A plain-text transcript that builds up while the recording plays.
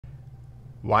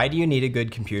Why do you need a good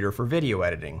computer for video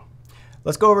editing?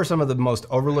 Let's go over some of the most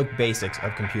overlooked basics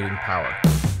of computing power.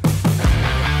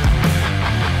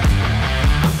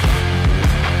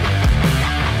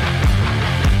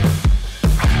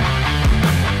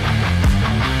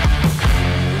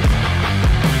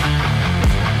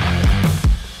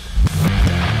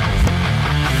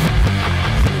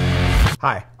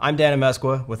 Hi, I'm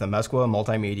danamezcua with danamezcua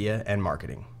Multimedia and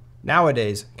Marketing.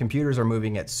 Nowadays, computers are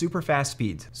moving at super fast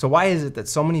speeds. So why is it that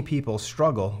so many people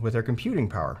struggle with their computing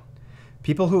power?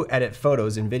 People who edit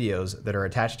photos and videos that are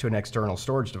attached to an external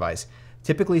storage device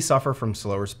typically suffer from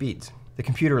slower speeds. The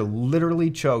computer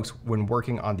literally chokes when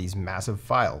working on these massive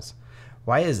files.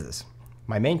 Why is this?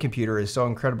 My main computer is so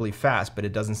incredibly fast, but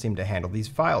it doesn't seem to handle these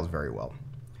files very well.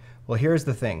 Well, here's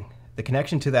the thing. The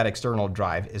connection to that external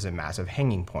drive is a massive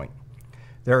hanging point.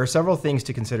 There are several things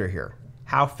to consider here.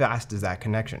 How fast is that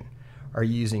connection? Are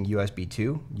you using USB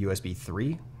 2, USB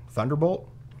 3, Thunderbolt?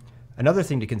 Another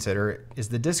thing to consider is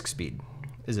the disk speed.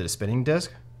 Is it a spinning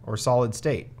disk or solid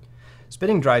state?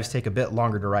 Spinning drives take a bit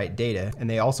longer to write data, and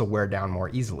they also wear down more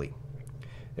easily.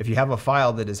 If you have a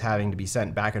file that is having to be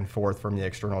sent back and forth from the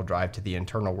external drive to the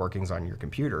internal workings on your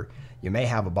computer, you may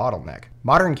have a bottleneck.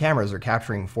 Modern cameras are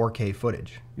capturing 4K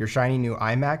footage. Your shiny new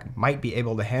iMac might be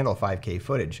able to handle 5K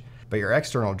footage, but your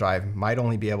external drive might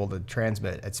only be able to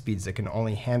transmit at speeds that can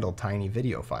only handle tiny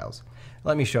video files.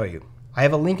 Let me show you. I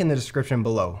have a link in the description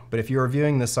below, but if you are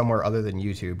viewing this somewhere other than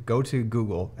YouTube, go to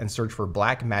Google and search for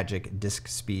Blackmagic Disk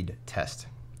Speed Test.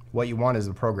 What you want is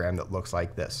a program that looks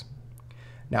like this.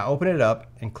 Now open it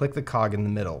up and click the cog in the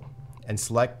middle and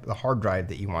select the hard drive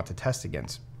that you want to test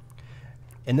against.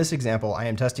 In this example, I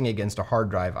am testing against a hard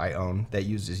drive I own that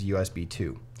uses USB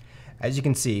 2. As you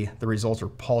can see, the results are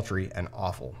paltry and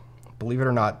awful. Believe it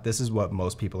or not, this is what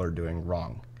most people are doing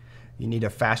wrong. You need a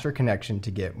faster connection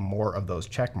to get more of those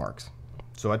check marks.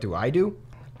 So what do?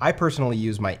 I personally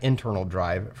use my internal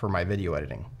drive for my video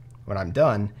editing. When I'm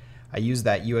done, I use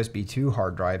that USB 2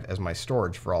 hard drive as my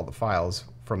storage for all the files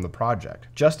from the project,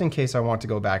 just in case I want to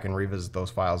go back and revisit those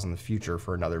files in the future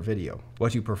for another video.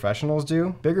 What do professionals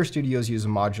do? Bigger studios use a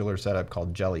modular setup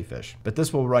called Jellyfish, but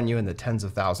this will run you in the tens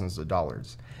of thousands of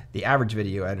dollars. The average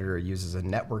video editor uses a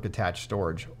network attached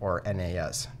storage, or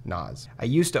NAS. I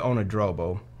used to own a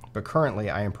Drobo, but currently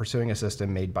I am pursuing a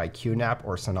system made by QNAP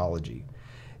or Synology.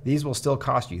 These will still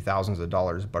cost you thousands of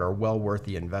dollars, but are well worth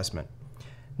the investment.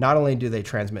 Not only do they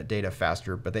transmit data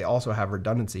faster, but they also have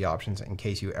redundancy options in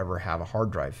case you ever have a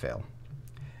hard drive fail.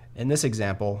 In this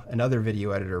example, another video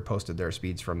editor posted their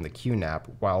speeds from the QNAP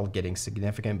while getting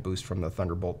significant boost from the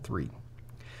Thunderbolt 3.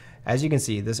 As you can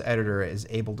see, this editor is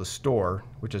able to store,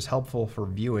 which is helpful for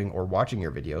viewing or watching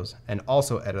your videos, and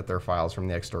also edit their files from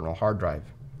the external hard drive.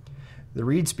 The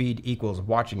read speed equals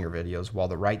watching your videos, while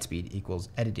the write speed equals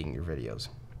editing your videos.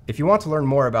 If you want to learn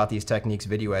more about these techniques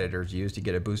video editors use to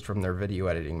get a boost from their video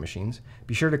editing machines,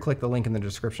 be sure to click the link in the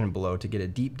description below to get a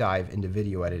deep dive into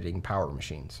video editing power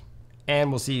machines. And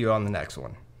we'll see you on the next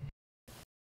one.